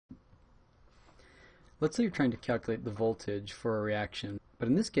Let's say you're trying to calculate the voltage for a reaction, but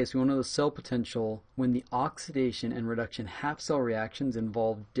in this case we want to know the cell potential when the oxidation and reduction half-cell reactions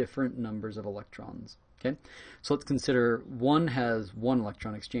involve different numbers of electrons. Okay, so let's consider one has one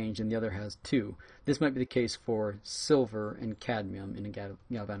electron exchange and the other has two. This might be the case for silver and cadmium in a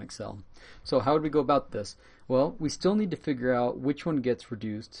galvanic cell. So how would we go about this? Well, we still need to figure out which one gets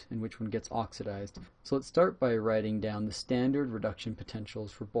reduced and which one gets oxidized. So let's start by writing down the standard reduction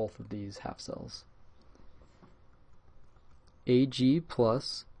potentials for both of these half cells. Ag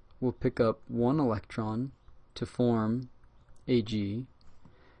plus will pick up one electron to form Ag,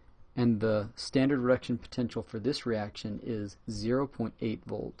 and the standard reduction potential for this reaction is 0.8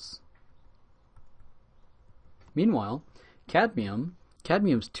 volts. Meanwhile,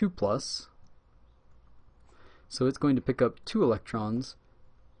 cadmium's 2 plus, so it's going to pick up 2 electrons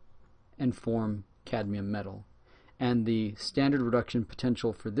and form cadmium metal. And the standard reduction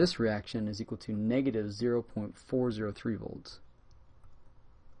potential for this reaction is equal to negative 0.403 volts.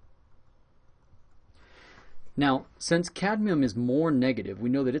 Now, since cadmium is more negative,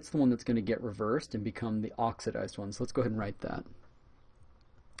 we know that it's the one that's going to get reversed and become the oxidized one. So let's go ahead and write that.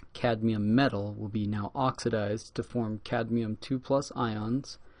 Cadmium metal will be now oxidized to form cadmium 2 plus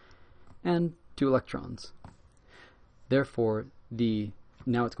ions and 2 electrons. Therefore,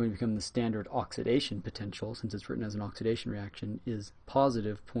 now it's going to become the standard oxidation potential, since it's written as an oxidation reaction, is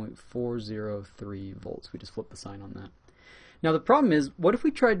positive 0.403 volts. We just flip the sign on that. Now the problem is, what if we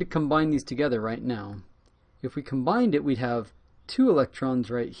tried to combine these together right now? If we combined it, we'd have 2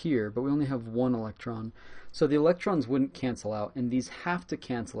 electrons right here, but we only have 1 electron. So the electrons wouldn't cancel out, and these have to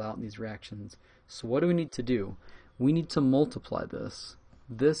cancel out in these reactions. So what do we need to do? We need to multiply this.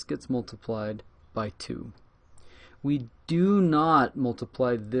 This gets multiplied by 2. We do not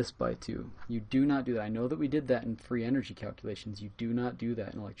multiply this by 2. You do not do that. I know that we did that in free energy calculations. You do not do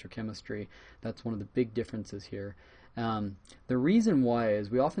that in electrochemistry. That's one of the big differences here. The reason why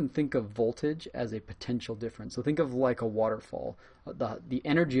is we often think of voltage as a potential difference. So think of like a waterfall. The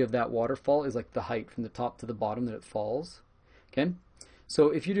energy of that waterfall is like the height from the top to the bottom that it falls. Okay? So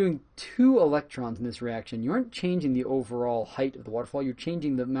if you're doing 2 electrons in this reaction, you aren't changing the overall height of the waterfall, you're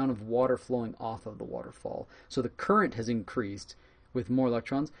changing the amount of water flowing off of the waterfall. So the current has increased with more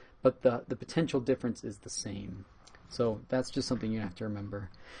electrons, but the potential difference is the same. So that's just something you have to remember.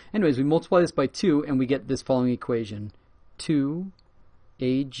 Anyways, we multiply this by 2 and we get this following equation. 2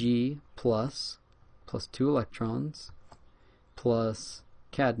 Ag plus 2 electrons plus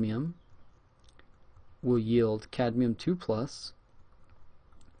cadmium will yield cadmium 2 plus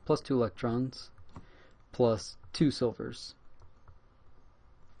 2 electrons plus 2 silvers.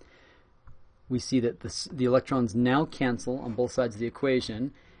 We see that the electrons now cancel on both sides of the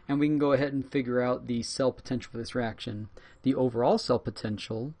equation, and we can go ahead and figure out the cell potential for this reaction. The overall cell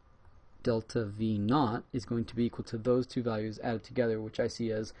potential, delta V naught, is going to be equal to those two values added together, which I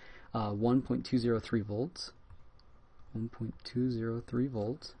see as 1.203 volts. 1.203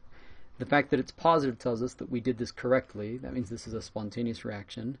 volts. The fact that it's positive tells us that we did this correctly. That means this is a spontaneous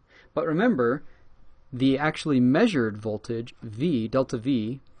reaction. But remember, the actually measured voltage, V, delta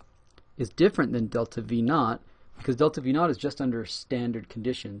V, is different than delta V naught, because delta V naught is just under standard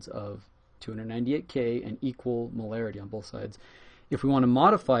conditions of 298 K and equal molarity on both sides. If we want to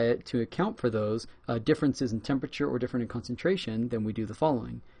modify it to account for those differences in temperature or different in concentration, then we do the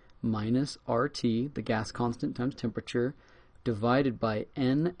following. Minus RT, the gas constant times temperature, divided by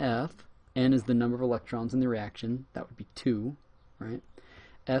NF. N is the number of electrons in the reaction. That would be 2, right?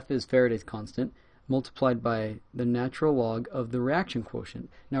 F is Faraday's constant, multiplied by the natural log of the reaction quotient.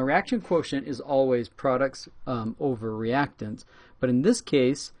 Now, reaction quotient is always products over reactants, but in this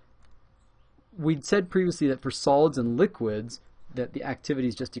case, we'd said previously that for solids and liquids, that the activity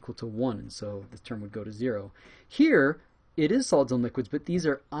is just equal to 1, and so this term would go to 0. Here, it is solids and liquids, but these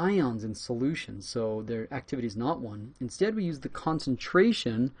are ions in solution, so their activity is not 1. Instead, we use the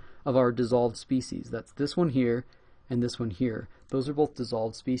concentration of our dissolved species. That's this one here and this one here. Those are both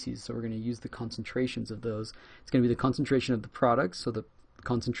dissolved species, so we're going to use the concentrations of those. It's going to be the concentration of the products, so the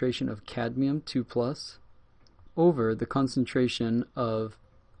concentration of cadmium 2 plus over the concentration of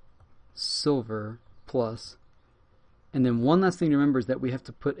silver plus. And then one last thing to remember is that we have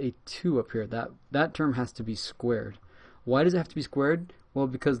to put a 2 up here. That term has to be squared. Why does it have to be squared? Well,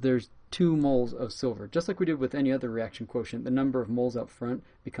 because there's 2 moles of silver. Just like we did with any other reaction quotient, the number of moles up front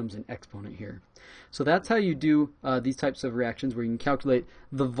becomes an exponent here. So that's how you do these types of reactions, where you can calculate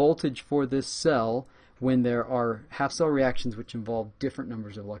the voltage for this cell when there are half-cell reactions which involve different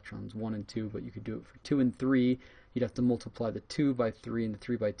numbers of electrons, 1 and 2, but you could do it for 2 and 3. You'd have to multiply the 2 by 3 and the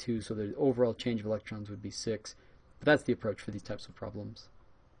 3 by 2, so the overall change of electrons would be 6. But that's the approach for these types of problems.